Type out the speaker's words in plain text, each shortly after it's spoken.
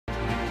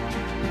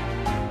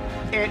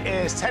It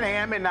is 10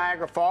 a.m. in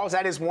Niagara Falls.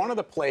 That is one of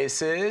the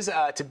places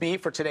to be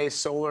for today's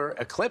solar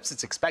eclipse.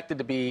 It's expected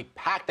to be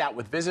packed out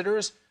with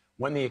visitors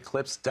when the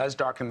eclipse does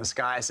darken the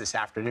skies this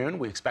afternoon.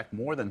 We expect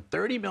more than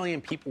 30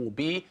 million people will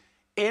be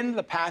in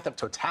the path of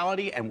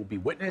totality and will be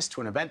witness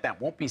to an event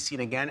that won't be seen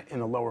again in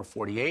the lower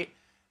 48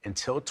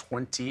 until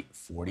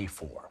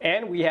 2044.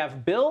 And we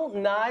have Bill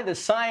Nye, the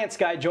Science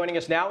Guy, joining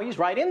us now. He's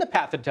right in the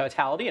path of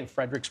totality in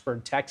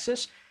Fredericksburg,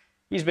 Texas.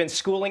 He's been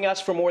schooling us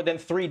for more than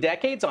 3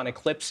 decades on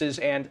eclipses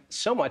and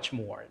so much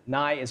more.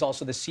 Nye is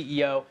also the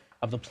CEO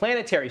of the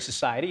Planetary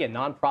Society, a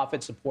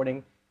nonprofit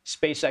supporting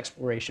space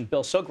exploration.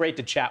 Bill, so great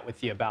to chat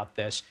with you about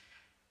this.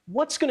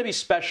 What's going to be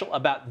special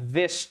about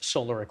this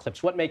solar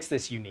eclipse? What makes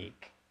this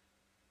unique?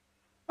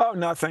 Oh,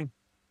 nothing.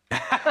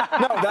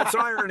 No, that's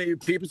irony,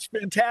 people. It's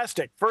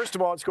fantastic. First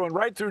of all, it's going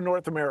right through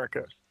North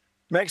America.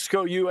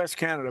 Mexico, U.S.,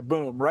 Canada,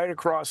 boom, right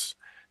across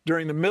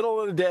during the middle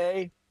of the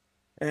day.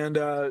 And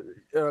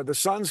the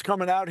sun's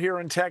coming out here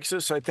in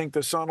Texas. I think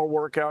the sun will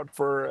work out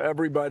for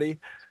everybody.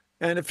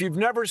 And if you've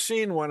never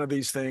seen one of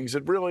these things,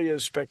 it really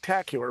is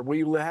spectacular.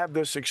 We have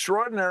this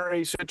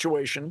extraordinary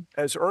situation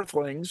as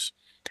Earthlings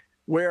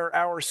where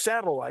our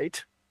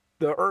satellite,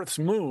 the Earth's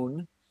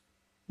moon,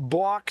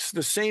 blocks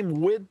the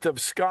same width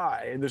of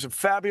sky. And there's a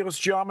fabulous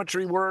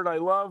geometry word I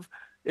love.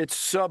 It's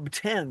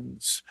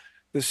subtends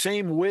the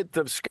same width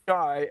of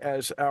sky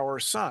as our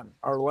sun,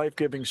 our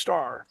life-giving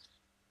star.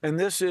 And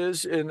this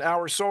is, in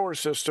our solar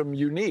system,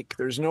 unique.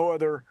 There's no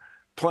other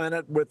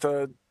planet with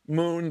a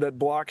moon that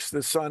blocks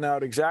the sun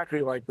out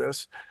exactly like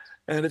this.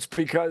 And it's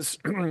because,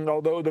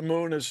 although the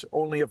moon is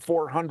only a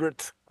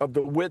 400th of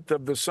the width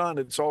of the sun,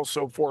 it's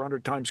also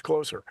 400 times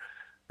closer.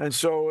 And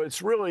so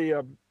it's really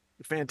a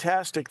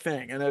fantastic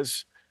thing. And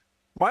as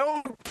my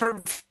old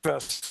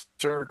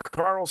professor,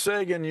 Carl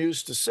Sagan,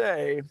 used to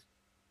say,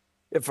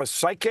 if a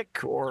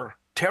psychic or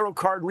tarot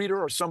card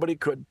reader or somebody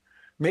could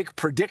make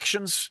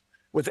predictions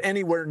with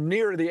anywhere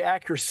near the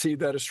accuracy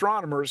that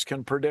astronomers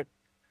can predict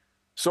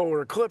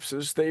solar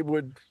eclipses, they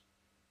would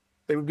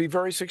be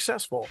very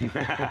successful.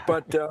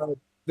 But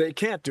they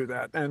can't do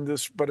that,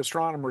 but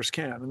astronomers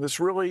can. And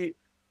this really,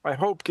 I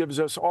hope, gives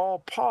us all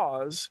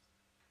pause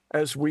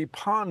as we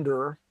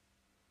ponder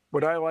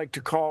what I like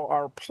to call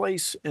our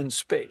place in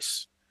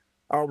space,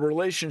 our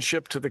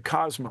relationship to the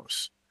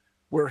cosmos.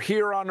 We're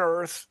here on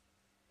Earth.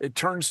 It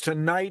turns to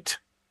night.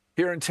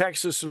 Here in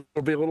Texas,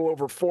 it'll be a little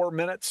over 4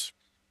 minutes.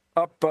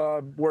 Up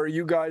where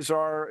you guys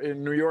are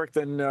in New York,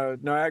 then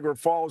Niagara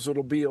Falls,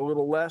 it'll be a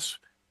little less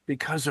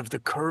because of the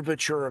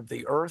curvature of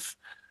the Earth.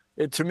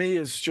 It, to me,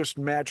 is just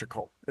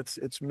magical.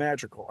 It's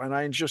magical. And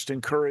I just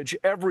encourage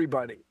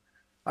everybody.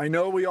 I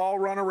know we all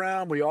run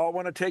around. We all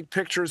want to take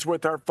pictures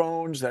with our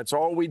phones. That's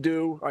all we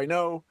do. I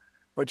know.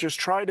 But just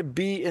try to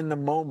be in the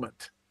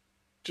moment.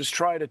 Just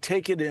try to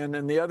take it in.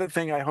 And the other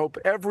thing I hope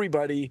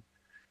everybody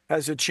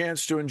has a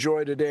chance to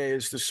enjoy today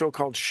is the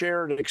so-called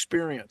shared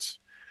experience,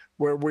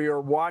 where we are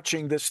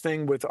watching this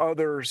thing with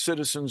other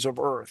citizens of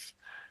Earth.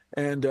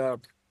 And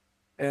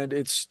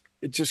it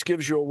just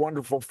gives you a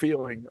wonderful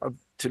feeling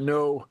to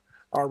know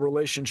our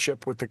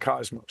relationship with the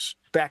cosmos.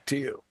 Back to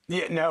you.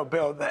 Yeah, no,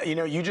 Bill,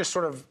 you just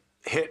sort of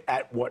hit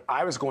at what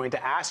I was going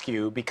to ask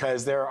you,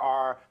 because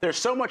there's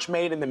so much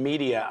made in the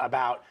media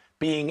about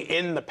being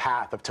in the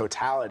path of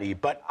totality.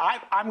 But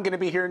I'm going to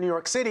be here in New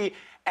York City,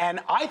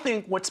 and I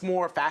think what's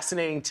more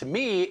fascinating to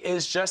me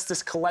is just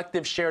this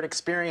collective shared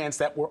experience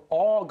that we're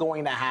all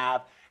going to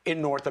have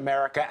in North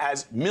America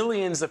as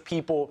millions of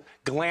people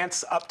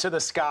glance up to the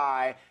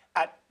sky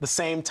at the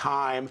same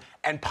time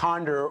and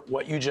ponder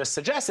what you just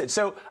suggested.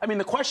 So, I mean,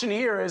 the question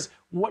here is,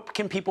 what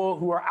can people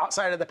who are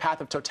outside of the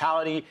path of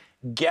totality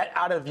get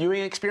out of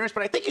viewing experience?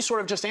 But I think you sort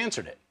of just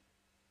answered it.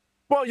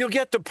 Well, you'll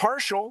get the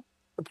partial.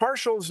 The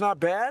partial is not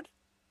bad.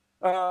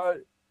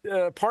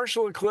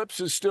 Partial eclipse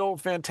is still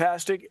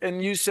fantastic.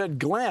 And you said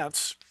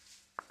glance.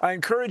 I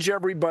encourage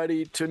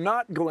everybody to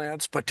not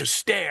glance, but to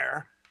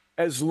stare,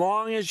 as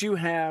long as you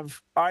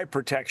have eye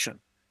protection.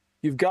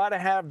 You've got to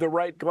have the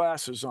right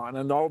glasses on.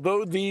 And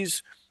although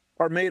these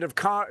are made of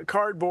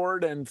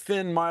cardboard and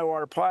thin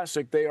mylar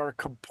plastic, they are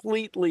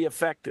completely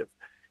effective.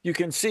 You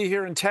can see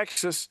here in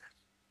Texas,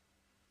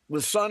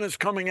 the sun is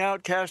coming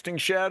out, casting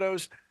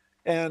shadows,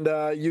 and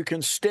you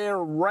can stare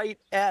right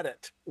at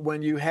it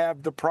when you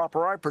have the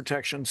proper eye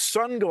protection.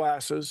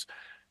 Sunglasses,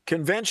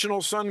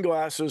 conventional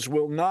sunglasses,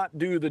 will not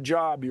do the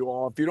job, you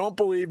all. If you don't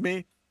believe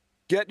me,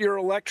 get your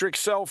electric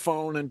cell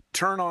phone and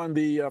turn on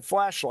the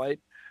flashlight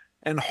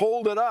and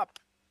hold it up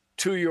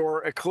to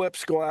your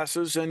eclipse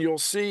glasses, and you'll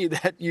see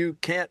that you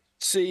can't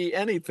see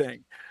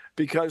anything,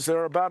 because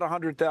they're about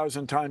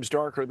 100,000 times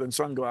darker than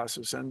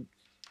sunglasses. And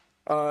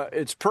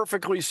it's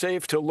perfectly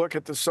safe to look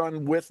at the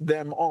sun with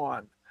them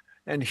on.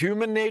 And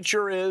human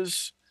nature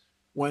is,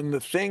 when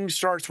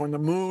the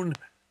moon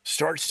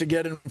starts to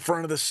get in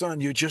front of the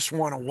sun, you just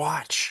want to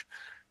watch.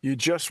 You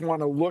just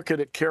want to look at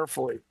it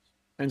carefully.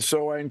 And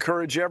so I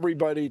encourage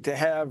everybody to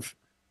have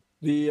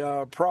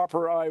the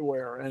proper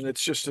eyewear, and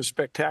it's just a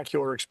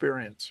spectacular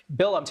experience.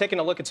 Bill, I'm taking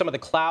a look at some of the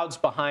clouds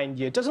behind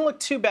you. It doesn't look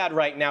too bad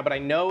right now, but I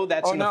know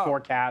that's in the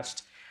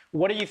forecast.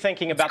 What are you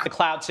thinking about the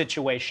cloud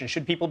situation?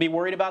 Should people be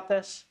worried about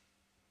this?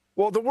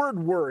 Well, the word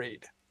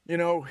worried,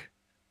 you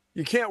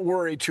can't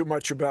worry too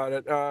much about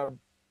it.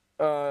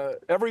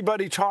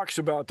 Everybody talks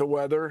about the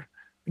weather.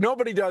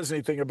 Nobody does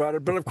anything about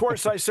it. But of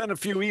course, I sent a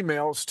few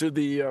emails to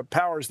the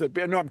powers that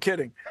be. No, I'm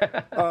kidding.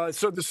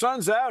 So the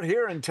sun's out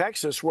here in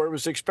Texas, where it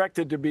was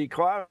expected to be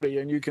cloudy.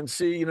 And you can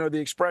see, the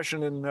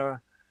expression in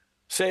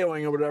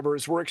sailing or whatever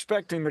is we're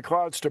expecting the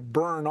clouds to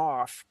burn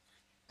off.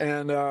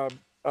 And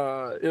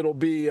it'll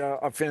be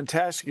a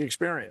fantastic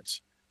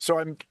experience.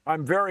 So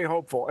I'm very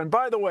hopeful. And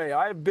by the way,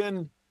 I've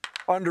been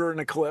under an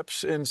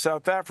eclipse in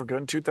South Africa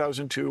in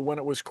 2002 when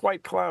it was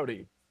quite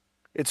cloudy.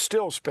 It's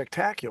still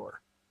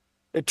spectacular.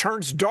 It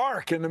turns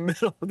dark in the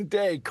middle of the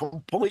day,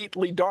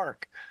 completely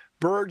dark.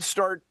 Birds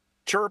start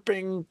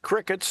chirping,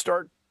 crickets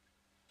start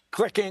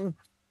clicking,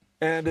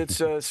 and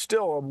it's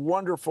still a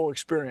wonderful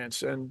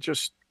experience. And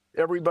just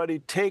everybody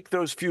take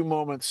those few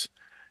moments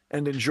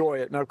and enjoy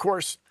it. Now, of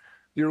course,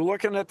 you're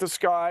looking at the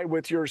sky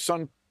with your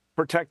sun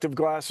protective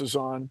glasses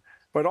on,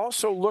 but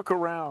also look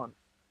around.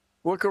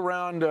 Look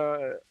around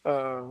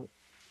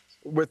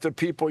with the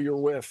people you're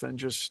with and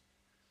just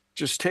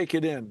take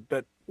it in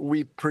that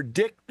we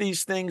predict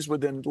these things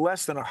within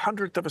less than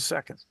 100th of a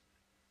second.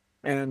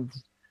 And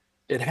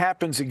it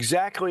happens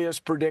exactly as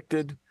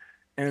predicted.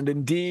 And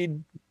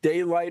indeed,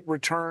 daylight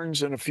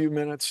returns in a few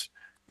minutes.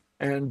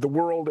 And the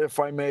world, if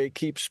I may,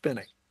 keeps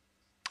spinning.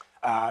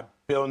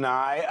 Bill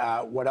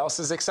Nye, what else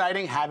is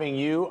exciting? Having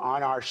you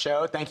on our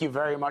show. Thank you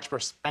very much for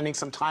spending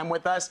some time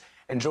with us.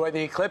 Enjoy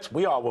the eclipse.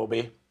 We all will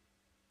be.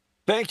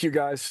 Thank you,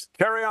 guys.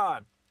 Carry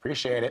on.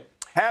 Appreciate it.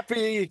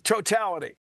 Happy totality.